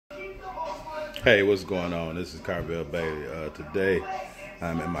Hey, what's going on? This is Carvel Bailey. Today,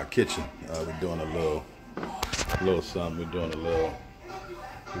 I'm in my kitchen. We're doing a little something.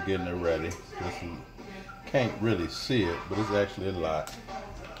 We're getting it ready. Can't really see it, but it's actually a lot.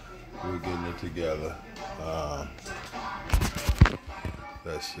 We're getting it together.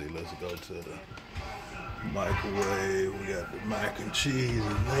 Let's see. Let's go to the microwave. We got the mac and cheese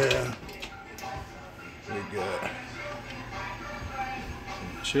in there. We got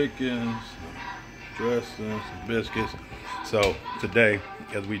some chickens, dressing, some biscuits. So today,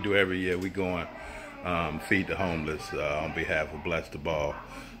 as we do every year, we going feed the homeless on behalf of Bless the Ball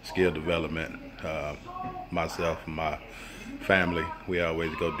Skill Development. Myself and my family, we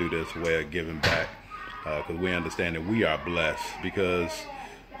always go do this way of giving back because we understand that we are blessed because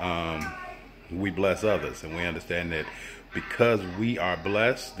we bless others, and we understand that because we are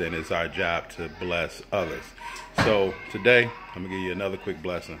blessed, then it's our job to bless others. So today, I'm gonna give you another quick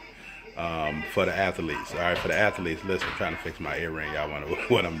blessing for the athletes. All right, for the athletes, listen, I'm trying to fix my earring. Y'all wonder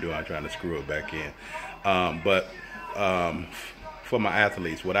what I'm doing. I'm trying to screw it back in. But for my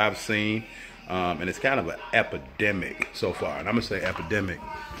athletes, what I've seen, and it's kind of an epidemic so far, and I'm gonna say epidemic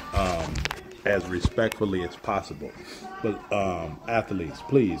as respectfully as possible. But athletes,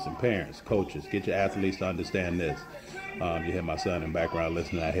 please, and parents, coaches, get your athletes to understand this. You hear my son in the background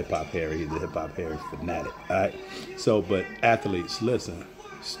listening to Hip Hop Harry. He's a Hip Hop Harry fanatic. All right. So, but athletes, listen,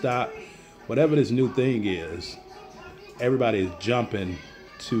 stop. Whatever this new thing is, everybody is jumping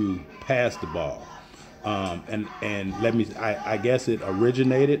to pass the ball. And I guess it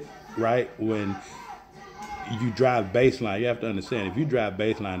originated right when you drive baseline. You have to understand, if you drive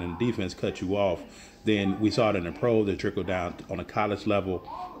baseline and the defense cuts you off, then we saw it in the pros that trickle down on a college level.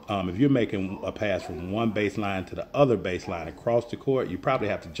 If you're making a pass from one baseline to the other baseline across the court, you probably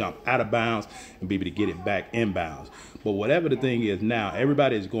have to jump out of bounds and be able to get it back inbounds. But whatever the thing is now,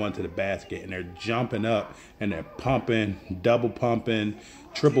 everybody is going to the basket and they're jumping up and they're pumping, double pumping,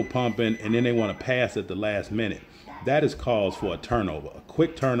 triple pumping, and then they want to pass at the last minute. That is cause for a turnover, a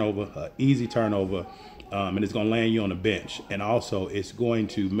quick turnover, an easy turnover, and it's going to land you on the bench. And also it's going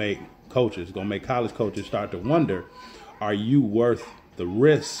to make college coaches start to wonder, are you worth the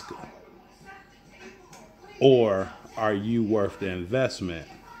risk, or are you worth the investment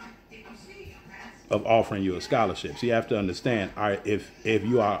of offering you a scholarship? So you have to understand, if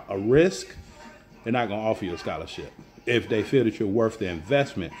you are a risk, they're not going to offer you a scholarship. If they feel that you're worth the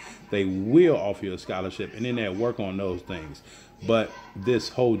investment, they will offer you a scholarship, and then they'll work on those things. But this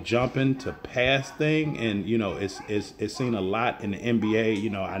whole jumping to pass thing, and it's seen a lot in the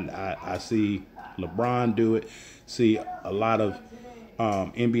NBA. I see LeBron do it, see a lot of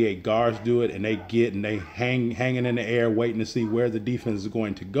NBA guards do it, and they hanging in the air waiting to see where the defense is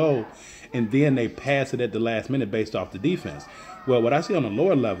going to go, and then they pass it at the last minute based off the defense. Well, what I see on the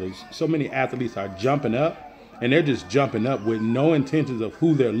lower levels, so many athletes are jumping up, and they're just jumping up with no intentions of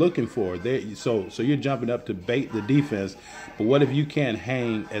who they're looking for. So you're jumping up to bait the defense, but what if you can't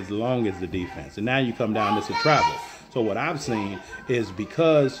hang as long as the defense? And now you come down to travel. So what I've seen is,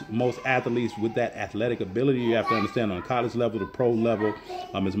 because most athletes with that athletic ability, you have to understand, on the college level, the pro level,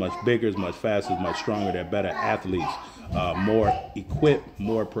 is much bigger, is much faster, is much stronger. They're better athletes, more equipped,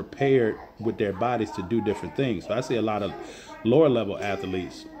 more prepared with their bodies to do different things. So I see a lot of lower level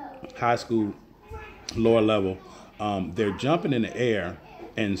athletes, high school, lower level, they're jumping in the air,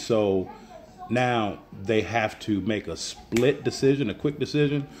 and so now they have to make a split decision, a quick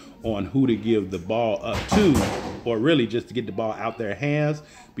decision on who to give the ball up to, or really just to get the ball out their hands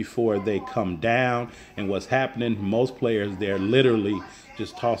before they come down. And what's happening, most players, they're literally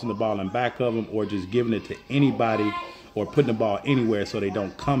just tossing the ball in back of them, or just giving it to anybody, or putting the ball anywhere so they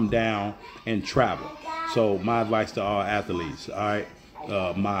don't come down and travel. So my advice to all athletes, all right,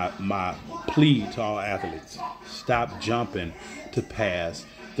 my plea to all athletes: stop jumping to pass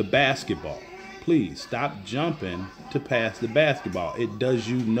the basketball. Please stop jumping to pass the basketball. It does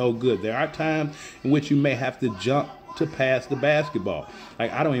you no good. There are times in which you may have to jump to pass the basketball.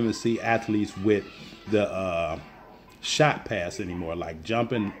 Like, I don't even see athletes with the shot pass anymore, like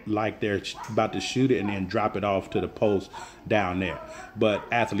jumping like they're about to shoot it and then drop it off to the post down there. But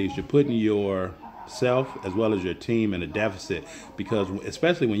athletes, you're putting yourself as well as your team in a deficit, because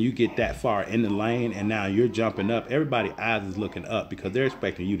especially when you get that far in the lane and now you're jumping up, everybody's eyes is looking up because they're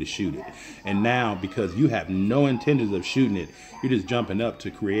expecting you to shoot it. And now, because you have no intentions of shooting it, you're just jumping up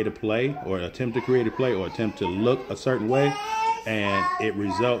to create a play, or attempt to create a play, or attempt to look a certain way, and it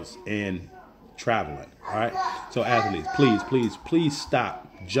results in traveling. All right. So athletes, please stop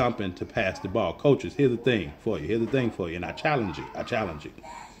jumping to pass the ball. Coaches, here's the thing for you. And I challenge you.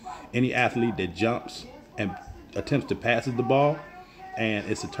 Any athlete that jumps and attempts to pass the ball and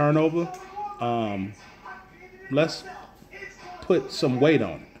it's a turnover, let's put some weight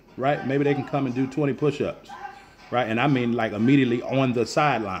on it, right? Maybe they can come and do 20 push-ups, right? And I mean like immediately on the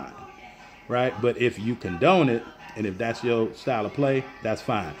sideline, right? But if you condone it, and if that's your style of play, that's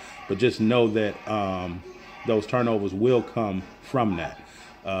fine. But just know that those turnovers will come from that.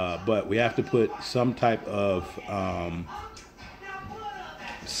 But we have to put some type of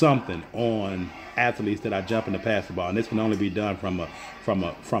something on athletes that are jumping to pass the ball, and this can only be done from a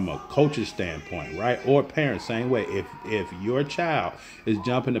coach's standpoint, right? Or parents, same way. If your child is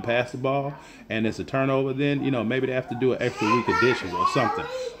jumping to pass the ball and it's a turnover, then maybe they have to do an extra week addition or something.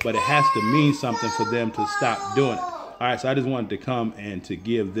 But it has to mean something for them to stop doing it. All right, so I just wanted to come and to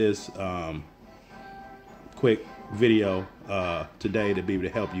give this quick video today to be able to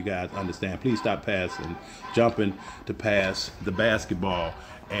help you guys understand. Please stop jumping to pass the basketball,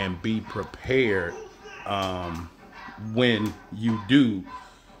 and be prepared when you do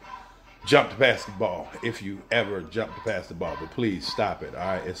jump to pass the ball, if you ever jump to pass the ball. But please stop it, all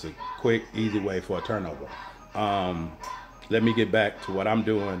right? It's a quick, easy way for a turnover. Let me get back to what I'm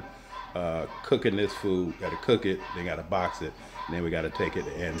doing. Cooking this food. Got to cook it, then got to box it, and then we got to take it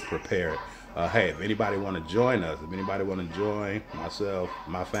and prepare it. Hey, if anybody want to join us, if anybody want to join myself,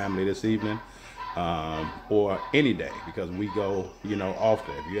 my family this evening, or any day, because we go,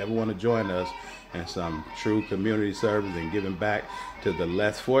 often. If you ever want to join us in some true community service and giving back to the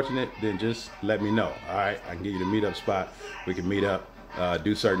less fortunate, then just let me know. All right, I can give you the meetup spot. We can meet up,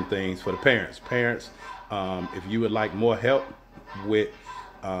 do certain things for the parents. Parents, if you would like more help with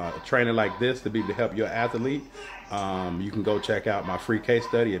training like this to be able to help your athlete, you can go check out my free case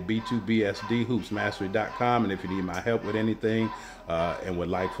study at b2bsdhoopsmastery.com. And if you need my help with anything and would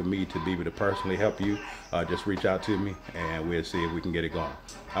like for me to be able to personally help you, just reach out to me and we'll see if we can get it going.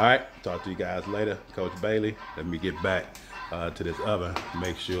 All right, talk to you guys later. Coach Bailey, let me get back to this oven,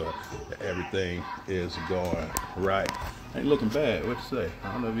 make sure that everything is going right. Ain't looking bad. What you say?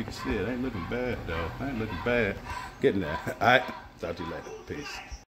 I don't know if you can see it. Ain't looking bad though. Ain't looking bad. Getting there. All right, talk to you later. Peace.